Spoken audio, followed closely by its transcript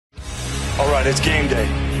All right, it's game day.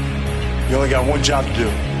 You only got one job to do.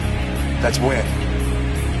 That's win.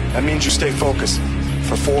 That means you stay focused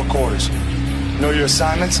for 4 quarters. Know your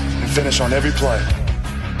assignments and finish on every play.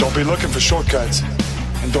 Don't be looking for shortcuts,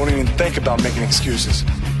 and don't even think about making excuses.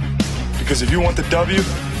 Because if you want the W,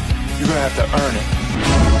 you're gonna have to earn it.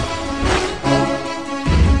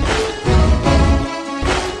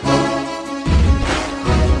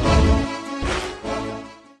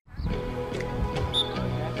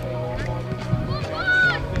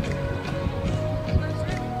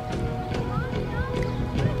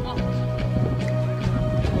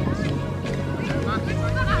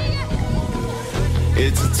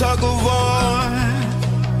 It's a tug of war,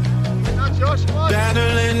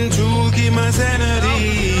 battling to keep my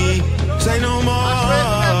sanity. Say no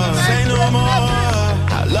more, say no more.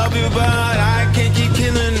 I love you, but I can't keep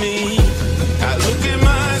killing me. I look at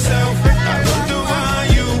myself, I wonder why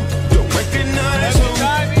you don't recognize who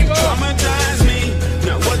traumatized me.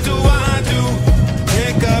 Now what do I do?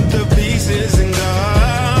 Pick up the pieces and go.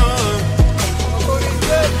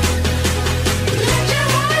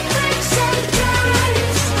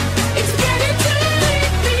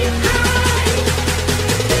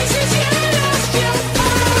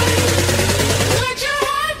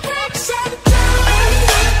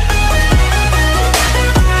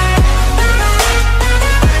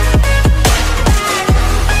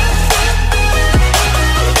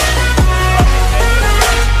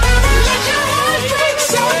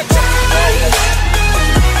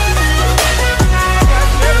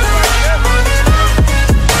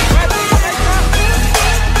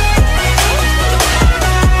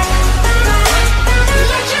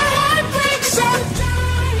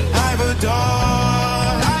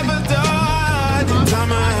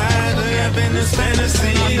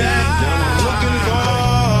 Fantasy that I'm looking for,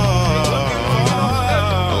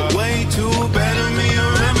 a way to better me, a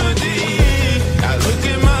remedy. I look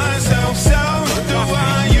at myself, so what do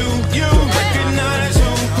I you recognize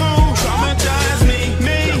who traumatized me?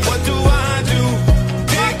 What do I do?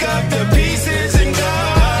 Pick up the pieces and go.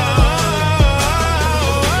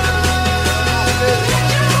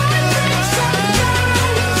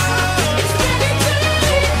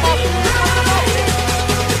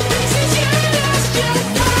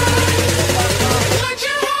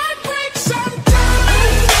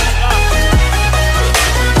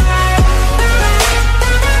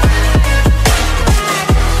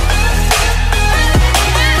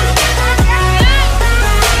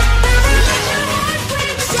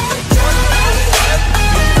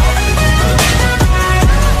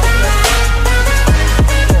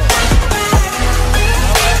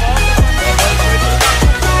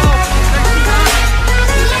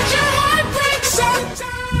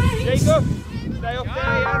 Stay up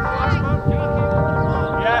there,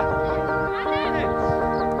 yeah.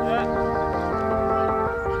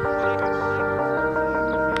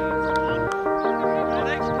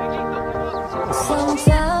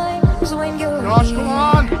 Sometimes when you're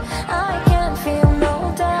here, I can't feel no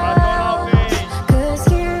doubt, 'cause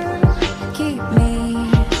you keep me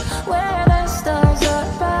where the stars are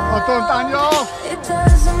bright. It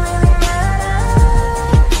doesn't really matter,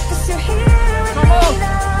 'cause you're here with me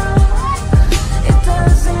now. It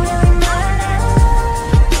doesn't really matter.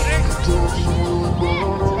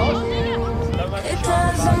 It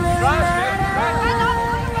doesn't really matter,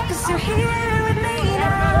 'cause you're here with me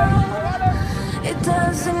now. It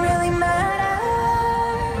doesn't really matter,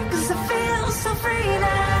 'cause I feel so free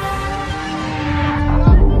now.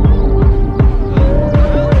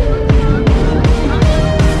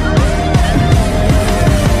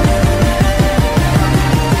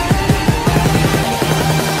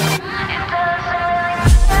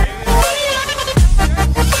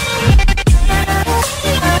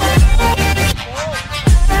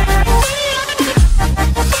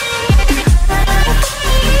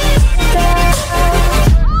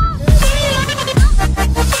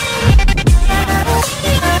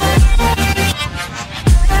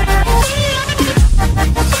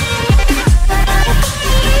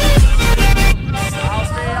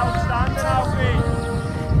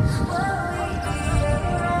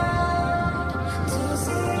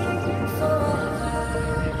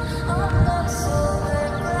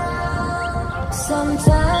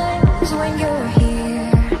 Sometimes when you're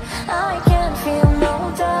here, I can't feel no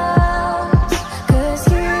doubt, 'cause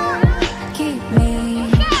you keep me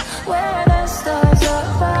where the stars are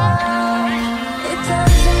bright. It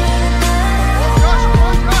doesn't really matter,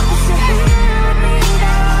 'cause you're here with me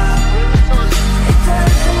now. It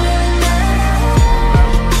doesn't really matter.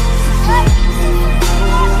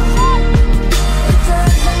 It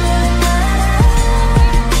doesn't really matter,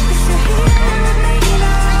 'cause you're here with me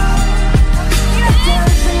now.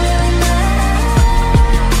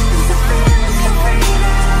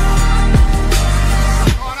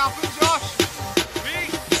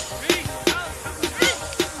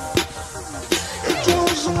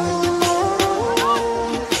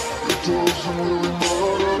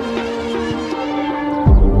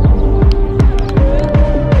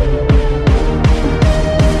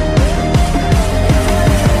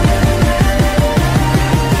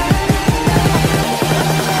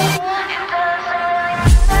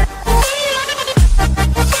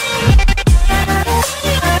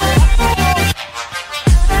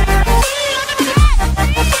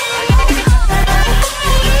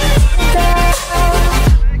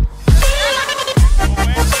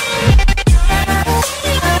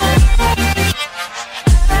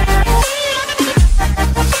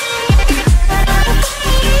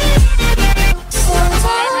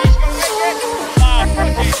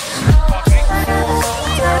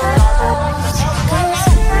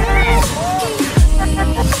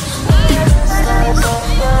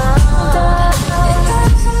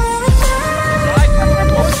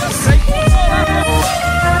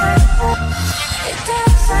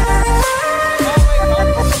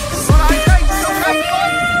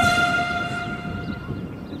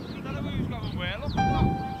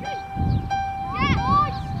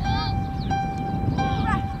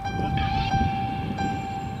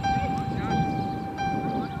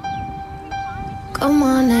 Come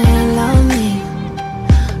on and love me.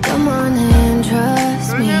 Come on and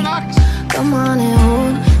trust me. Come on and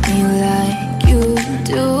hold me like you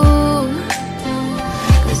do.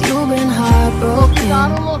 Cause you've been heartbroken.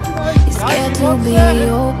 You're scared to be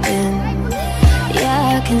open.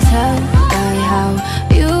 Yeah, I can tell by how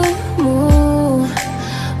you move.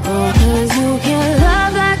 Oh, cause you can't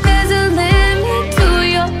love like there's a limit to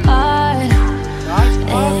your heart.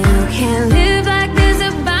 And you can't live like there's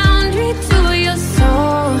a boundary to your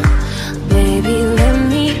soul. Baby, let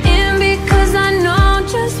me in because I know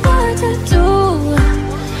just what to do.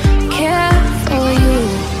 Care for you.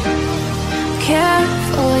 Care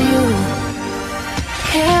for you.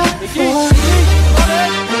 Care for you.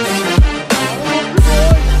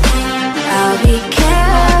 I'll be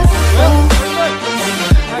careful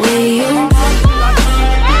with you.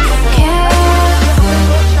 Careful.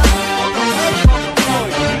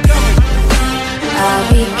 I'll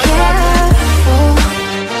be careful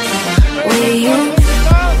with you.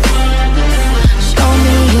 Show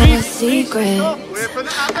me your secrets.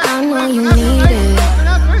 I know you need it.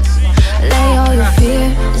 Lay all your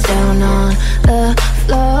fears down on the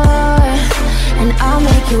floor, and I'll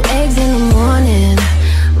make you eggs in the morning.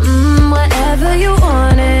 Whatever you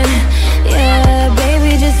wanted, yeah,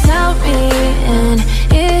 baby, just tell me and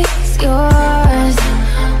it's yours.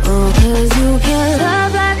 Oh, cause you can't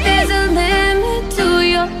love like there's a limit to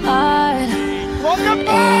your heart.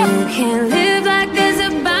 And you can't live like there's a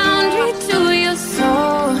boundary to your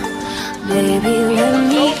soul. Baby, let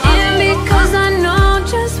me in because I know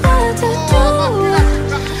just what to do.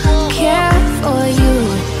 Care for you.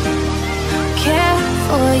 Care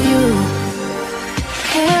for you.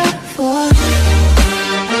 Care for.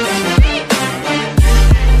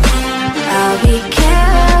 I'll be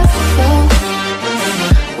careful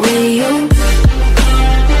with you.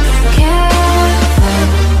 Careful.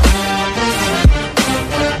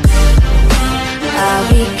 I'll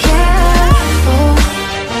be careful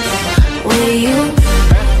with you.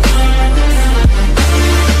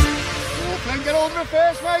 Get over it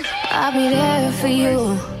first, mate. I'll be there for you.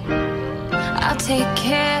 I'll take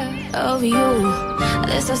care of you.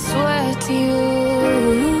 This I swear to you.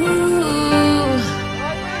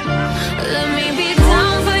 Let me be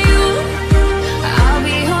down for you. I'll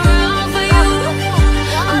be around for you.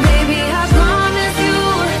 Baby, I promise you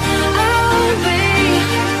I'll be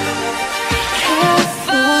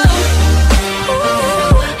careful.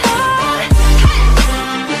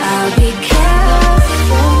 I'll be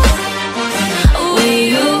careful with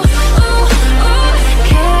you.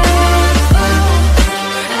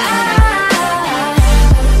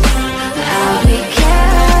 I'll be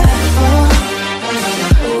careful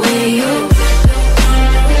with you.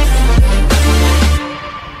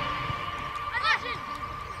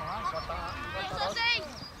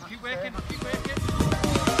 Keep working, keep working.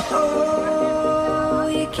 Oh,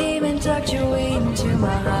 you came and tucked your way into my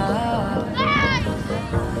heart.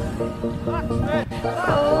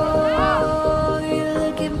 Oh, you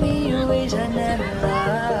look at me in ways I never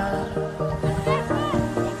loved.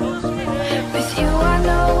 With you I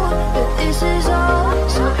know that this is all,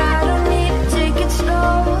 so I don't need to take it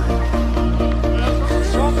slow.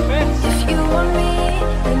 If you want me,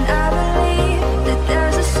 then I believe that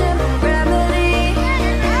there's a simple remedy.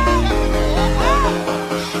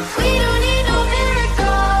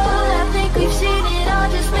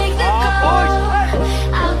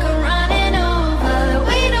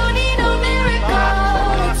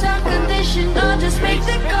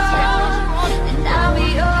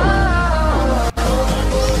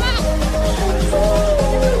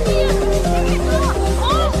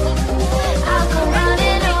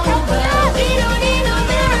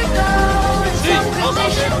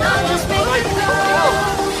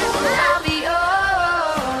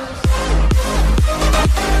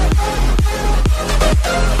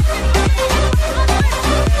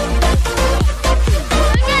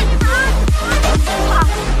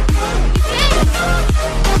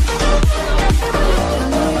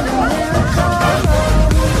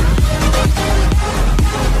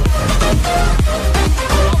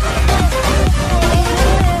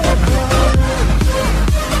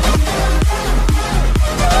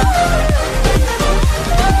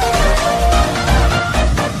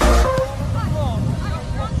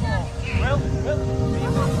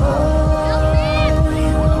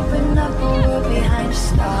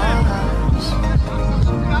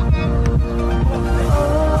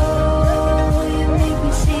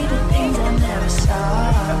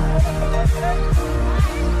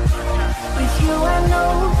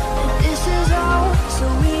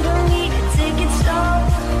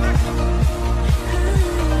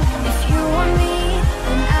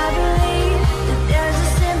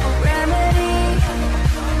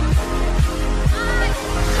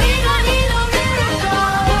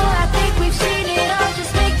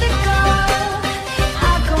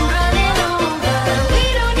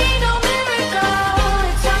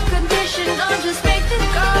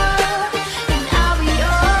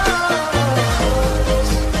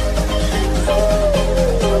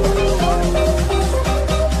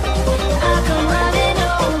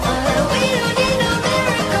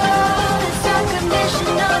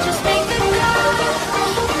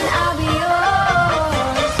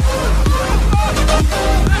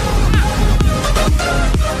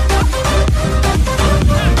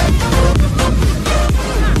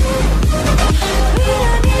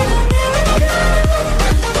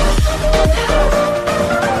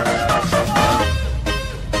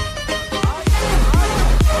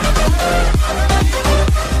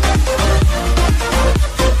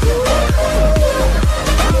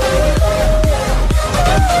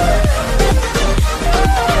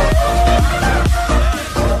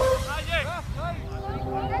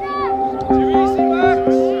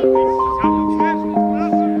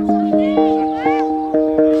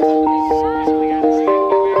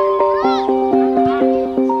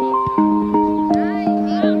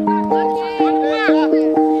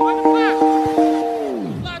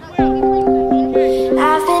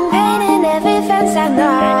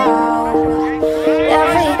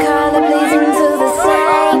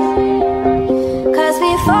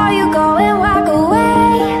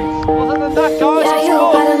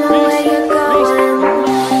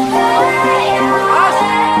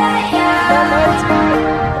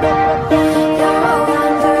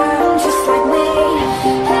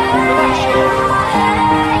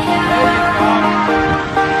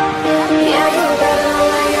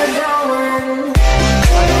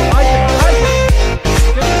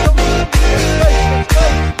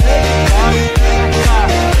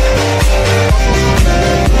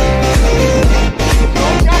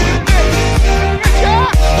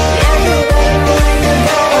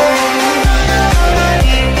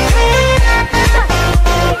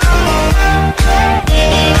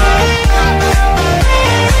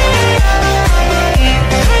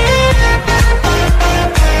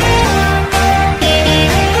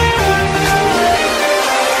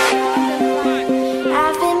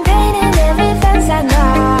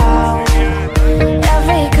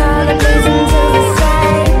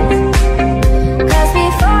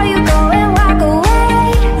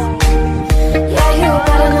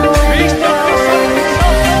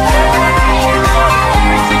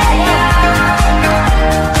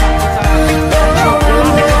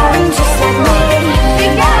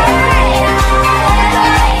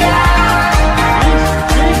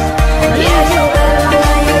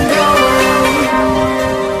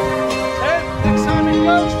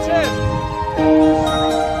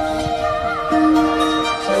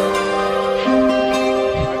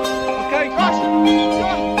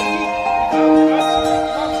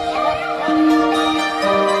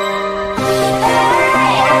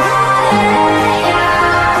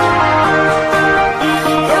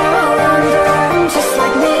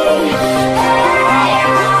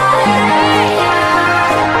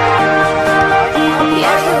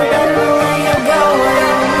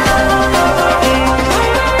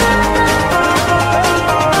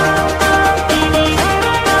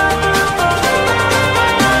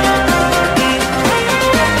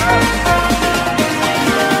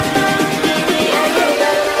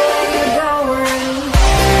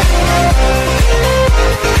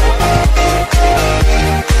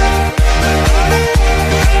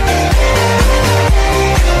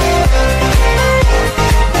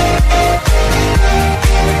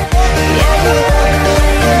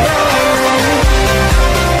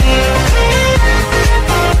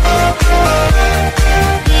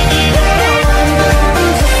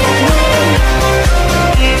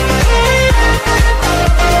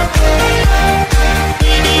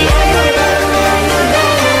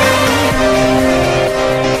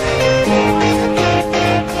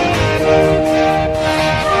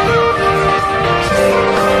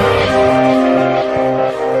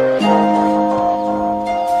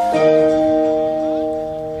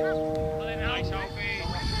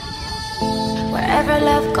 Wherever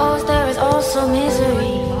love goes, there is also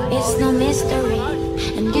misery. It's no mystery.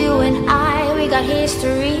 And you and I, we got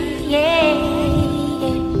history, yeah.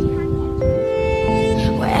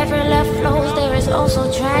 Wherever love flows, there is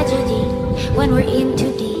also tragedy when we're in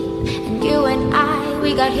too deep. And you and I,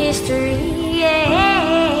 we got history,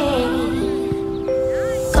 yeah.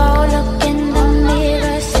 Go look in the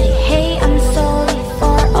mirror, say, hey, I'm sorry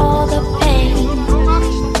for all the pain.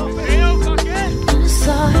 I'm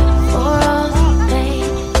sorry for all the pain.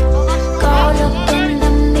 Go look in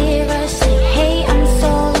the mirror, say, hey, I'm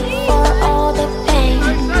sorry for all the pain.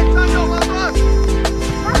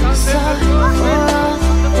 I'm sorry for all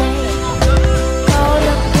the pain. Go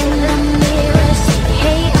look in the mirror, say,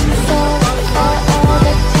 hey, I'm sorry for all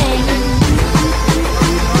the pain.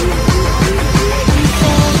 I'm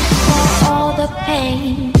sorry for all the pain.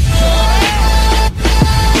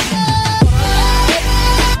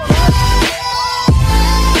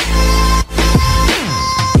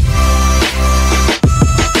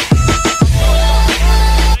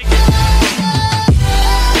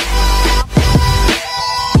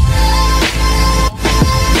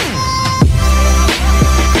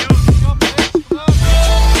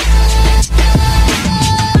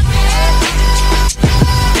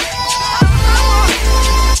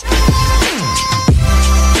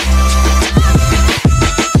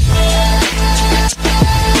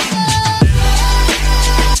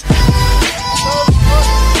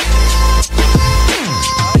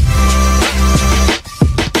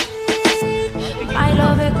 My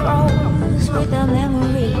love, it grows with the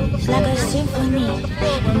memories like a symphony.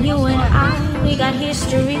 And you and I, we got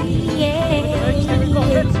history, yeah.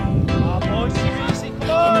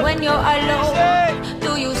 And when you're alone,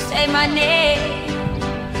 do you say my name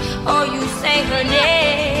or you say her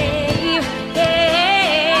name? Yeah.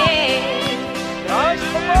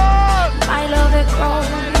 My love, it grows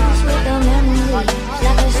with the memories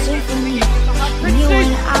like a symphony. And you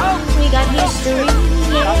and I, we got history,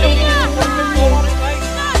 yeah.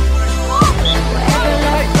 Wherever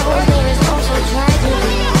love goes, there is also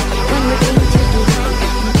tragedy when we're in too deep.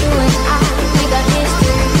 And you and I, we got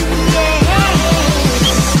history, yeah.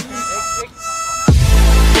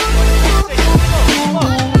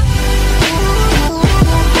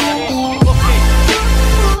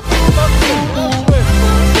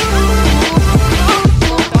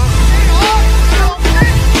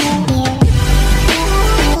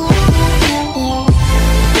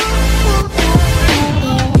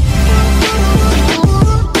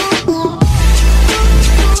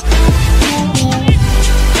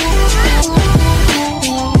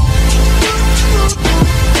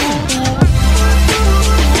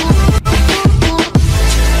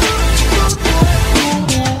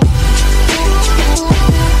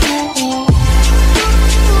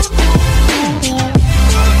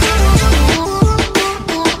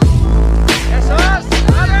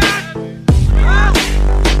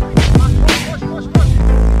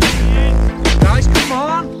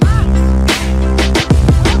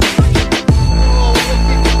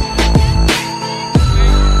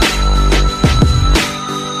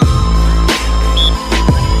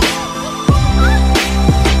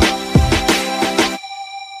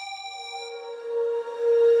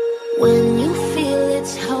 When you feel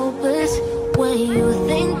it's hopeless, when you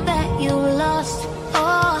think that you lost,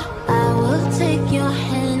 oh, I will take your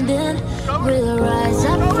hand and we'll rise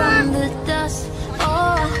up from the dust.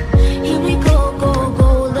 Oh, here we go, go,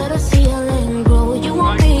 go, let us heal and grow. You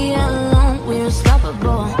won't be alone, we're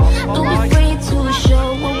unstoppable. Don't be afraid to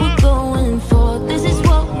show what we're going for. This is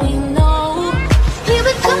what we know. Here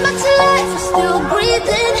we come back to life, we're still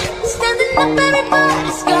breathing. Standing up,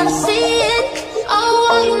 everybody's gonna see it. Oh,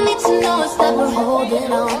 all you need to know is that we're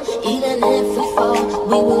holding on. Even if we fall,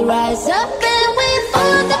 we will rise up and we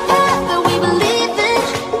follow the path that we believe in.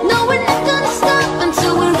 No, we're not gonna stop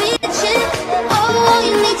until we reach it. Oh, all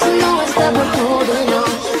you need to know is that we're holding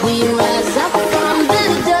on. We rise up from the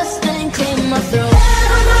dust and claim my throne.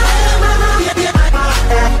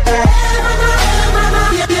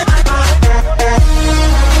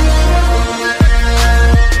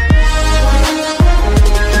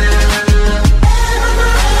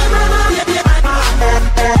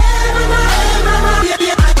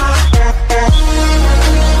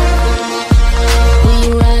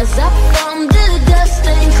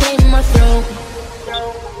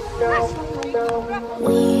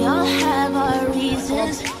 We all have our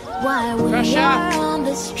reasons why we are on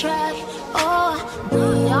this track. Oh,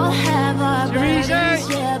 we all have our burdens,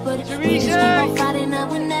 yeah, but we just keep on fighting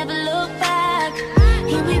and we never look back.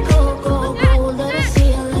 Here we go, go, go, let us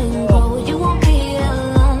heal and grow. You won't be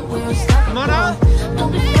alone, we're unstoppable.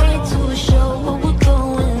 Don't be afraid to show what we're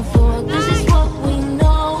going for. This is what we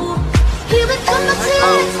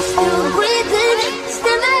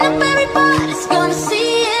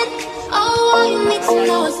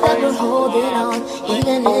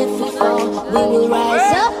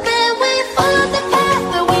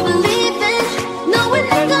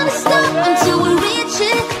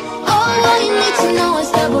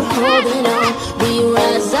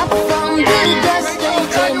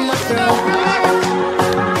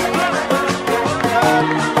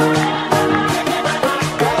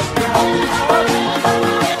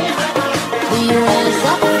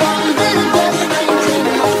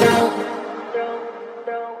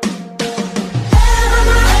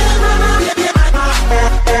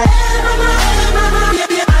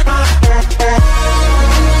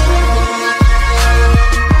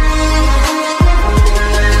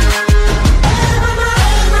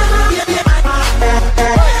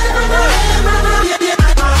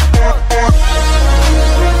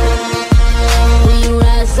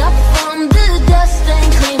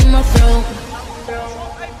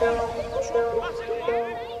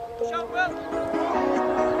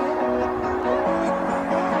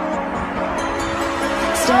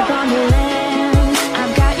on the land,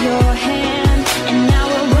 I've got your hand, and now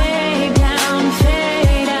we're way down,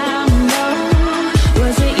 fade out low.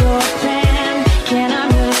 Was it your plan? Can't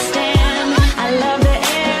understand. I love the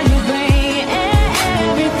air you bring,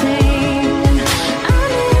 everything.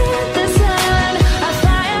 Under the sun, our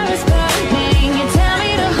fire is burning. You tell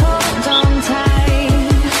me to hold on tight.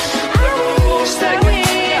 I wish that we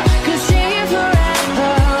could stay here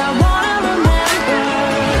forever. I wanna remember.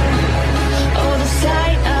 Oh, the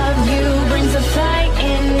sight of you brings a fight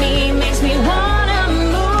in me, makes me wanna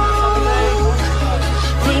move.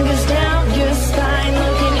 Fingers down your spine,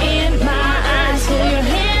 looking in my eyes, feel your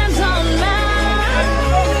hands on mine.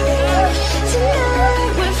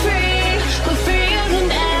 Tonight we're freer than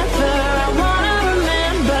ever. I wanna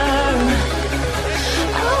remember.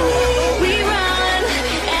 Oh, we run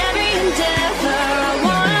every endeavor. I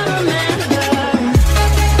wanna remember.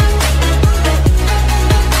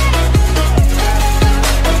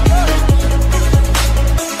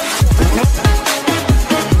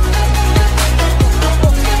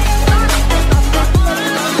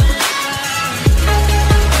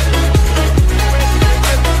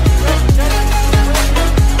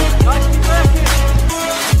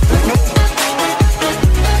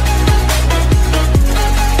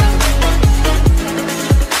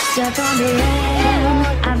 Step on the land,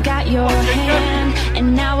 I've got your hand,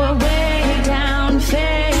 and now we're way down,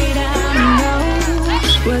 fade out low.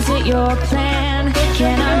 Was it your plan?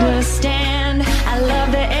 Can't understand. I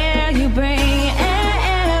love the air you bring,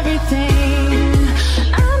 everything.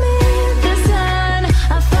 I'm in the sun,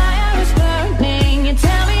 our fire is burning. You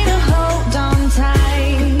tell me to hold on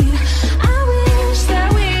tight. I wish that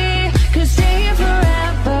we could stay here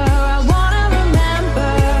forever. I wanna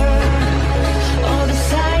remember. Oh, the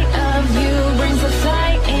sight of you brings a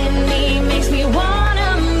fight in me, makes me wanna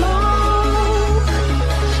move.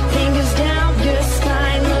 Fingers down your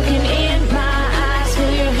spine, looking in my eyes,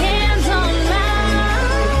 feel your hands on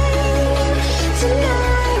mine.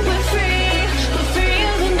 Tonight we're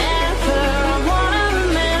freer than ever. I wanna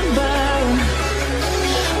remember.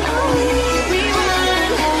 Oh, we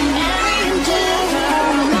run every endeavor.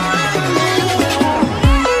 I wanna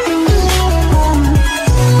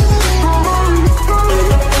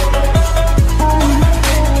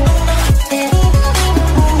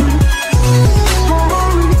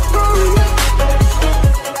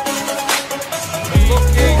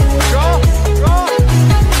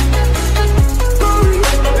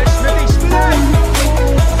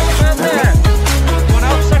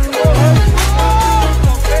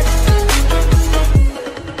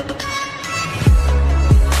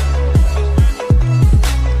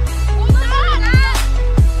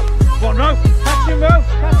What, no? Catch him, Mo!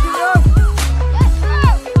 Catch him, Mo!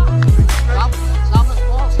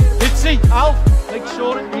 Bitsy, Alf, make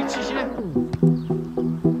sure it reaches you.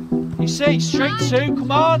 You see, straight two,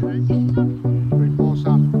 come on!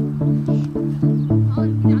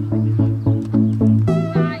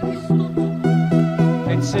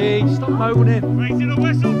 Bitsy, stop moaning. Waiting a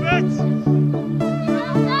whistle, Bits!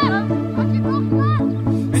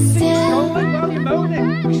 Bitsy, strolling, why are you moaning?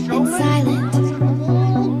 You're strolling. silent.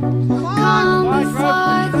 Calm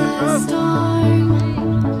before the storm.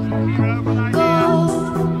 Gold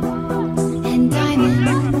and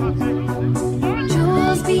diamonds,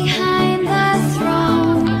 jewels behind the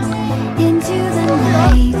throne. Into the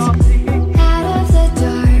night, out of the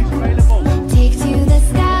dark, take to the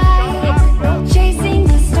sky, chasing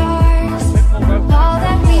the stars. All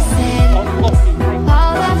that we said,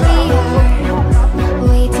 all that we are,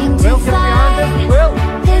 waiting to fly.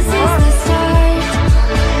 This is the start.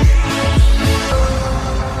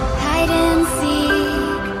 Hide and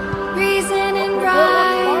seek, reason and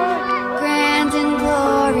rhyme, grand and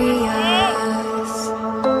glorious.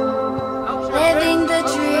 Living the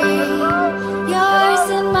dream, yours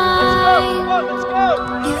and mine,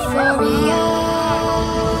 euphoria.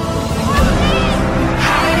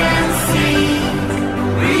 Hide and seek,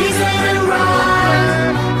 reason and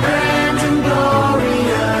rhyme, grand and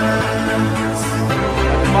glorious.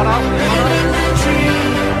 Living the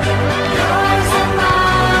dream, yours and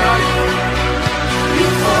mine,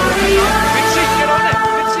 euphoria. Bitsy, get on it!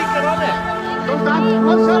 Bitsy, get on it! Go down,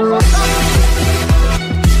 what's up, what's up?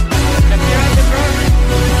 Get behind the ground.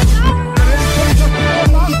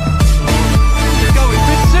 Keep going,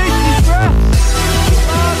 Bitsy, keep going!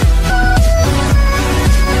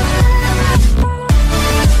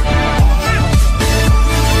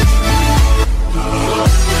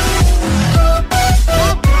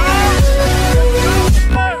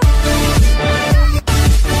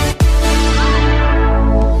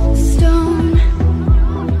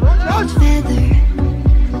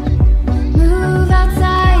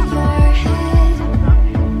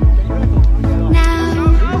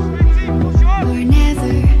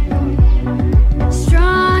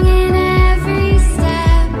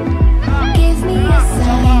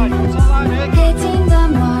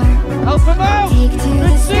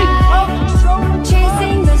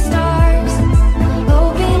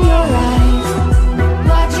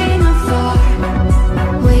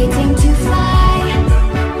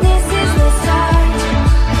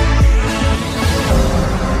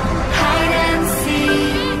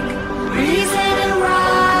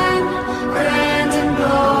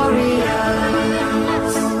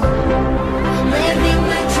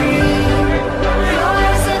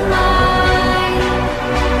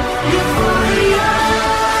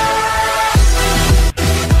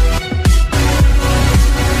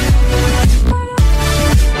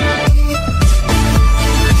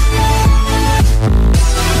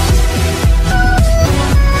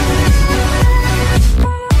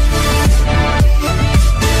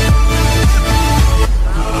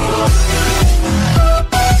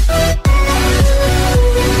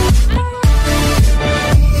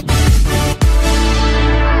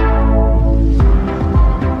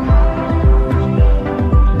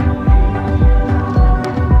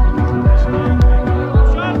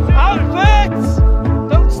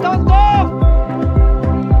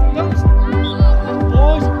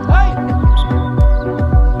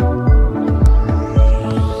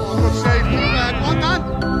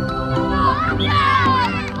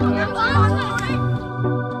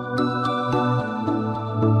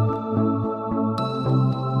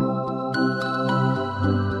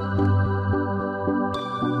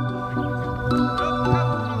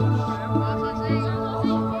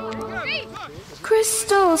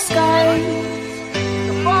 Full sky,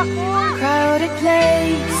 crowded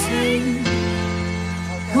places,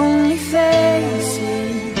 lonely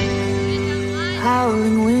faces,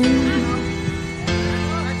 howling wind.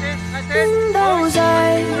 In those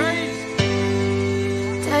eyes,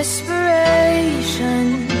 desperation,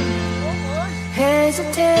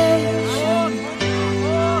 hesitation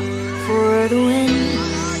for the wind.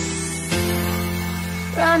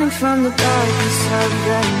 Running from the darkness of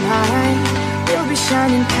the night, we'll be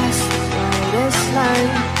shining past the brightest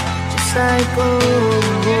light. Just like gold,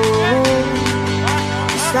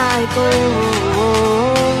 just like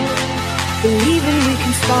gold. Believing we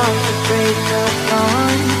can spark the break of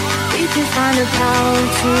dawn. We can find the power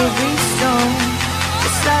to be strong.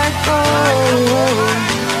 Just like gold,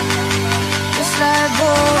 just like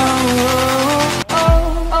gold.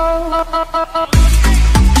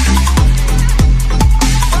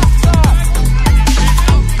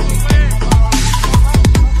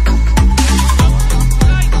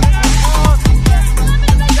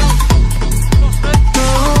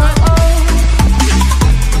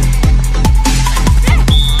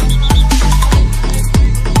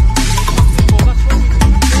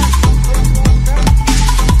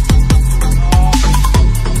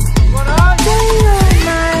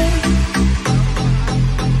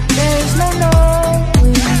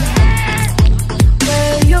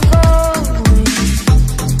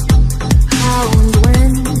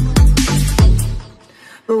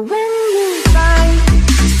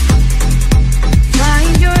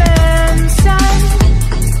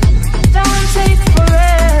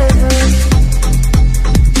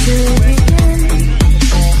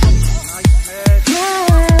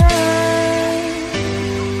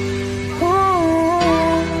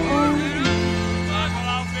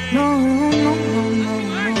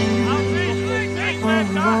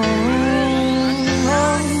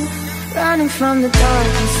 From the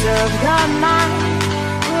darkness of the night,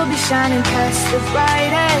 we'll be shining past the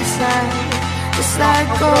brightest light. Just like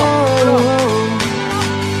gold,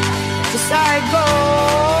 just like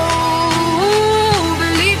gold.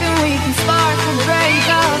 Believing we can spark the break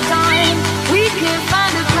of dawn. We can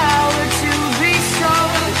find the power to be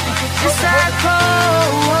strong. Just like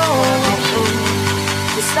gold,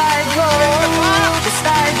 just like gold, just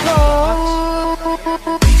like gold.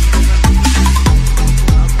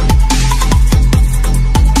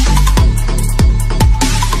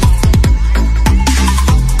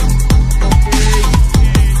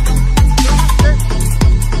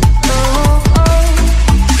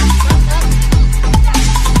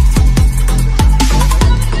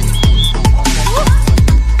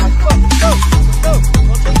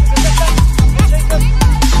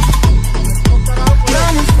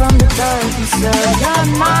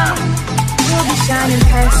 We'll be shining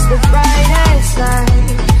past the brightest light.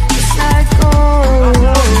 Just like gold,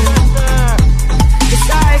 just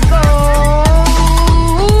like gold.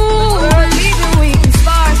 Believing we can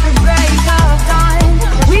spark the break of dawn.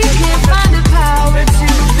 We can find the power to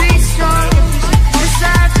be strong.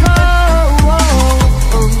 Just like gold,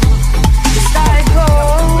 just like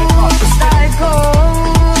gold, just like gold.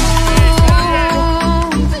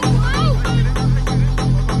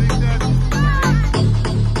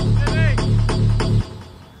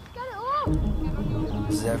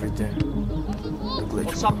 Everything.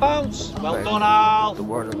 What's that bounce? Well done, Al. The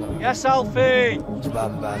word of love. Yes, Alfie. It's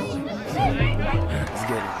about the battle. Let's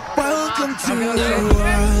get it. Welcome to the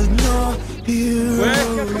world, no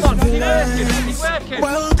heroes. Come on, keep working.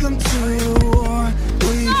 Welcome to war,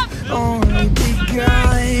 we've only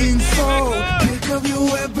begun. So pick up your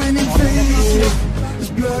weapon and face it.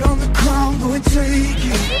 There's blood on the ground, go and take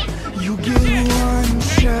it. You get one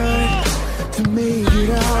shot to make it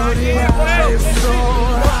out alive. So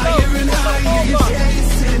higher and higher you're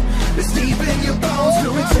chasing. It's deep in your bones, go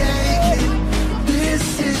and take it. This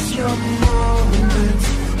is your moment,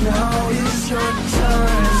 now is your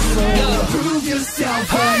time. So prove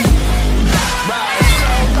yourself and rise,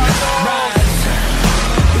 rise.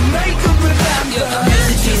 Make up remember.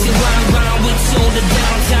 Busy chasing round with shoulder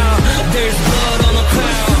downtown. There's blood on the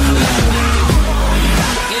crown.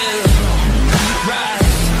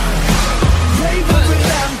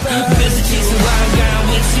 Busy chasing round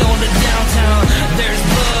with shoulder downtown. There's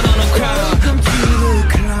blood on the crowd. Welcome to the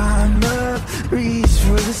climb up, reach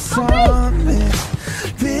for the summit.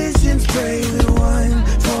 Visions brave and one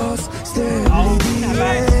false step to the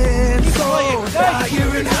end. So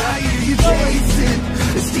higher and higher you chase it.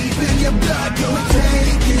 It's deep in your blood, go and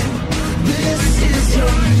take it. This is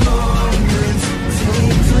your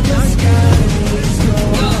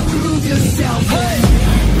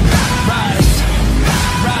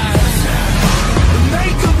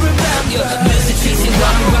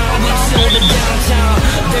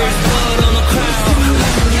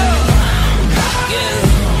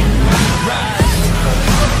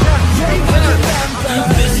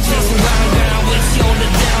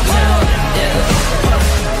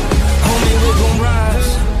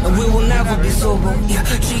Yeah,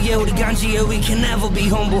 지게 우리 간지에 we can never be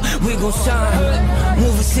humble. We gon' shine,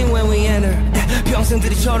 move a scene when we enter.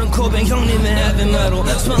 평생들이처럼 고백 형님의 heavy metal.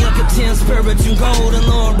 Smell like a tin spirit 준 golden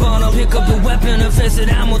Lord Bono. Pick up your weapon and face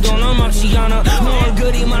it 아무도 널 막지 않아. 너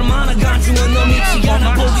얼굴이 말 많아 간중은 너 믿지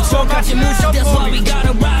않아. 보기 전까지 무시 that's why we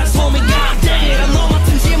gotta rise. homie god damn 너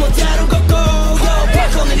맡은 지멋대로 걷고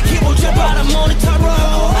백건의 기분 줘봐라 모니터로.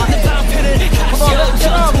 내가 앞에는 가시어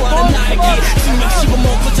전투하는 나에게 중력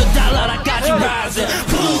씹어먹고 저 달러라까지 rise.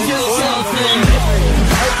 Prove yourself and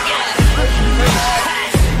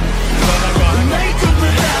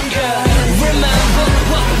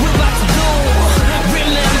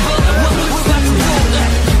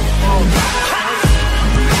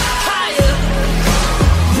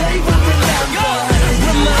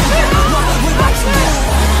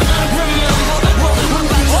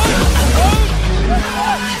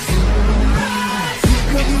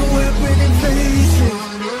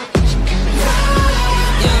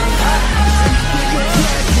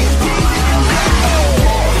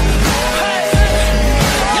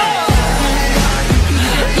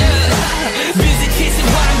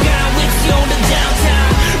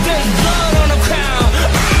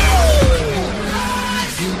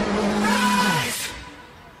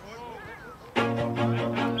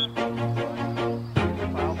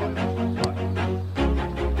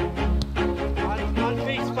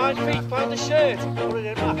Find the shirt. Put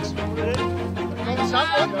it in, Max. Put it in.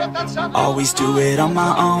 Always do it on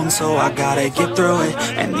my own, so I gotta get through it.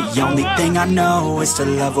 And the only thing I know is to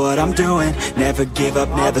love what I'm doing. Never give up,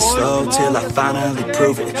 never slow, till I finally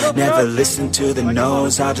prove it. Never listen to the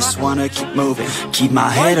no's, I just wanna keep moving. Keep my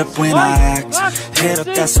head up when I act, head up,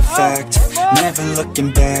 that's a fact. Never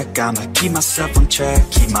looking back, I'ma keep myself on track.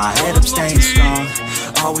 Keep my head up, staying strong,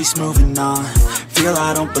 always moving on. Feel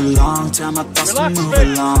I don't belong, tell my thoughts to move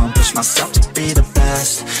along. Push myself to be the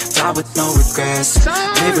best, die with no regrets.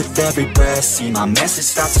 Live with every breath, see my message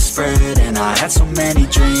start to spread. And I had so many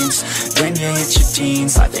dreams, when you hit your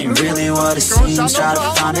teens, life ain't really what it seems. Try to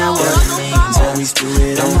find out what it means, always do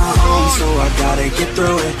it on my own, so I gotta get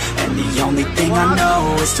through it. And the only thing I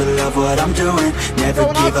know is to love what I'm doing. Never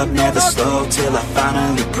give up, never slow, till I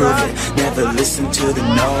finally prove it. Never listen to the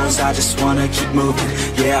no's, I just wanna keep moving.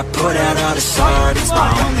 Yeah, I put out all this art, it's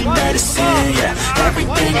my only medicine. Yeah,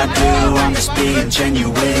 everything I do, I'm just being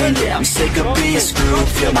genuine. Yeah, I'm sick of being screwed,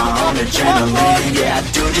 feel my own adrenaline. Yeah,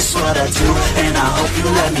 I do just what I do, and I hope you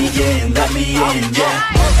let me in, yeah.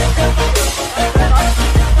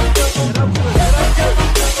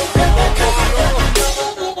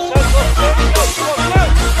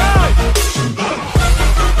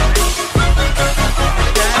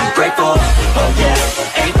 I'm grateful, oh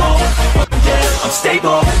yeah, able, oh yeah, I'm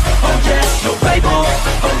stable, oh yeah, no label,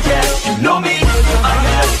 oh yeah, you know me, I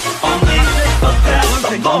have only a path,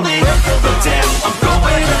 I'm lonely, but damn, I'm going to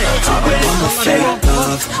win. I want the fake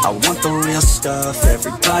love, I want the real stuff.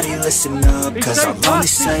 Everybody listen up, cause I'll only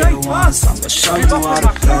say it once. I'm gonna show you all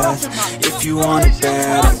the path, if you want it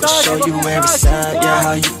bad. I'm gonna show you where it's at, yeah,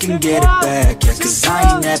 how you can get it back. Yeah, cause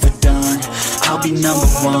I ain't never done, I'll be number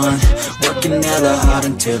one. Working hella hard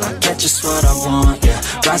until I get just what I want. Yeah,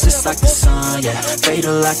 rises like the sun, yeah,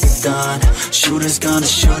 fatal like a gun. Shooter's gonna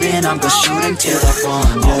shoot and I'm gonna shoot until I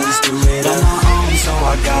won. Always do it on my own, so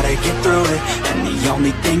I gotta get through it. And the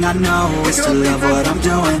only thing I know is to love what I'm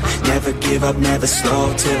doing. Never give up, never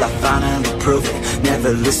slow, till I finally prove it.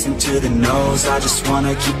 Never listen to the no's, I just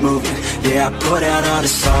wanna keep moving. Yeah, I put out all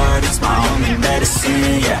this art, it's my only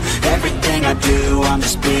medicine. Yeah, everything I do, I'm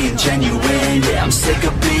just being genuine. Yeah, I'm sick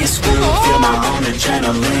of being screwed, feel my own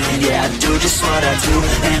adrenaline. Yeah, I do just what I do,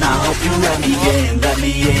 and I hope you let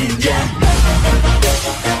me in, yeah.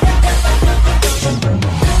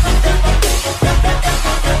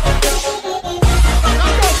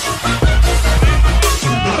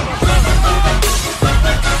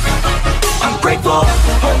 Grateful,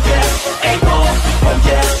 oh yeah, able, oh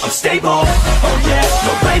yeah, I'm stable, oh yeah,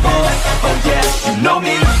 no label, oh yeah, you know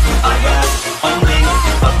me, I have only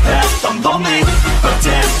a path, I'm lonely, but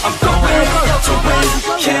damn, I'm going to win,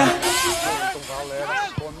 yeah.